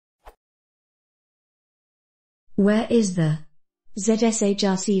Where is the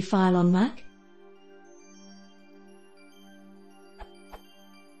zshrc file on Mac?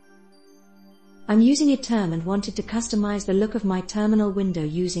 I'm using a term and wanted to customize the look of my terminal window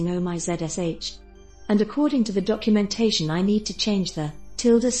using omyzsh. And according to the documentation I need to change the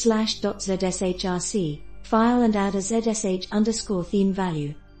 ~/.zshrc file and add a zsh_theme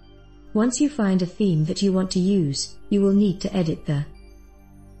value. Once you find a theme that you want to use, you will need to edit the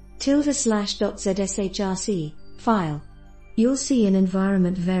 ~/.zshrc file. You'll see an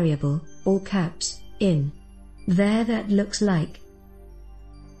environment variable, all caps, in there that looks like.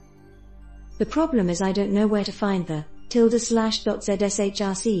 The problem is I don't know where to find the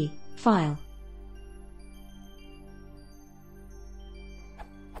 ~/.zshrc file.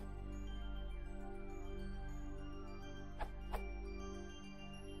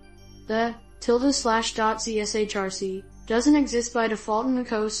 The ~/.zshrc doesn't exist by default in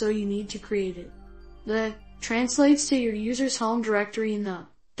macos, so you need to create it. The translates to your user's home directory, and the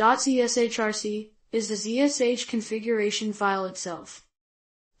 .zshrc is the zsh configuration file itself.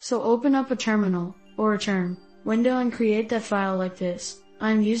 So open up a terminal, or a term, window and create that file like this.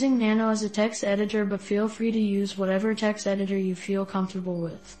 I'm using Nano as a text editor, but feel free to use whatever text editor you feel comfortable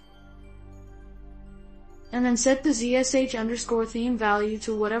with. And then set the zsh_theme value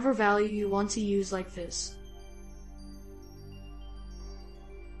to whatever value you want to use like this.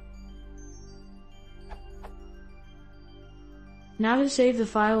 Now to save the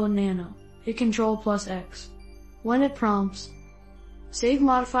file in Nano, hit Ctrl+X. When it prompts, save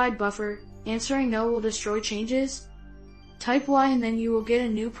modified buffer, answering no will destroy changes. Type Y and then you will get a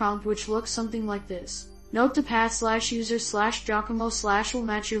new prompt which looks something like this. Note the path /user/Giacomo/ will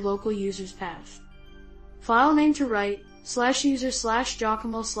match your local user's path. File name to write,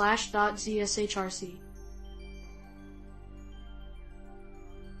 /user/Giacomo/.zshrc.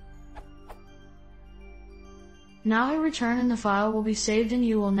 Now a return in the file will be saved and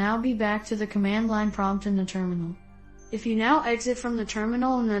you will now be back to the command line prompt in the terminal. If you now exit from the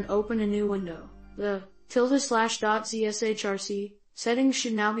terminal and then open a new window, the ~/.zshrc settings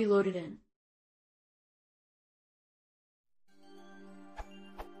should now be loaded in.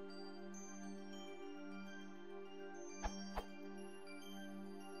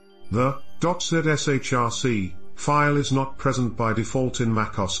 The .zshrc file is not present by default in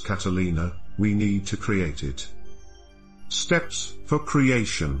macOS Catalina. We need to create it. Steps for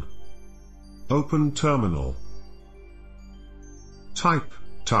creation. Open terminal. Type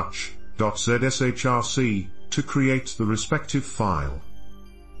touch.zshrc to create the respective file.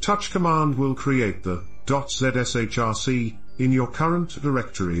 Touch command will create the .zshrc in your current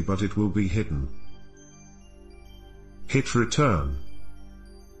directory, but it will be hidden. Hit return.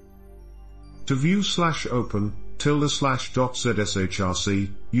 To view /open ~/.zshrc,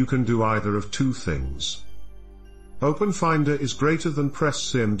 you can do either of two things. Open Finder is greater than press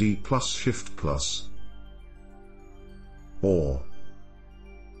CMD plus Shift plus. Or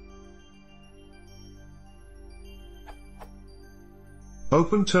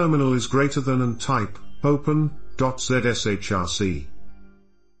Open Terminal is greater than and type open.zshrc.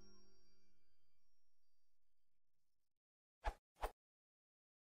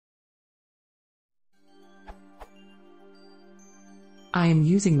 I am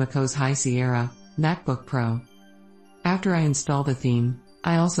using macOS High Sierra, MacBook Pro. After I install the theme,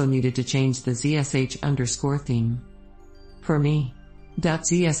 I also needed to change the zsh_theme. For me,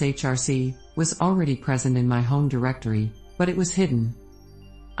 .zshrc was already present in my home directory, but it was hidden.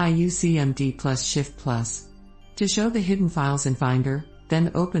 I use CMD plus Shift plus to show the hidden files in Finder,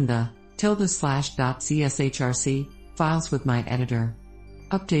 then open the ~/.zshrc files with my editor.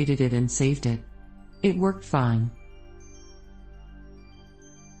 Updated it and saved it. It worked fine.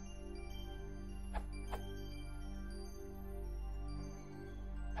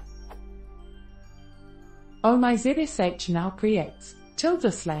 omyzsh now creates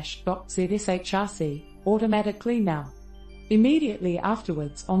 ~/.zshrc automatically now. Immediately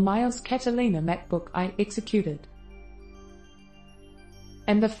afterwards on macOS Catalina MacBook I executed.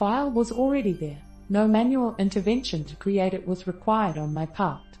 And the file was already there, no manual intervention to create it was required on my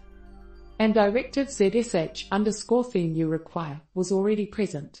part. And directive zsh_theme you require was already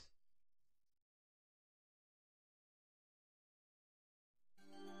present.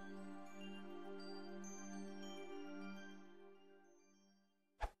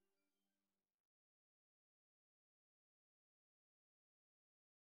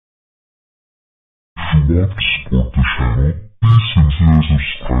 If you want to support the channel, please consider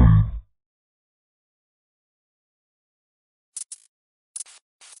subscribing.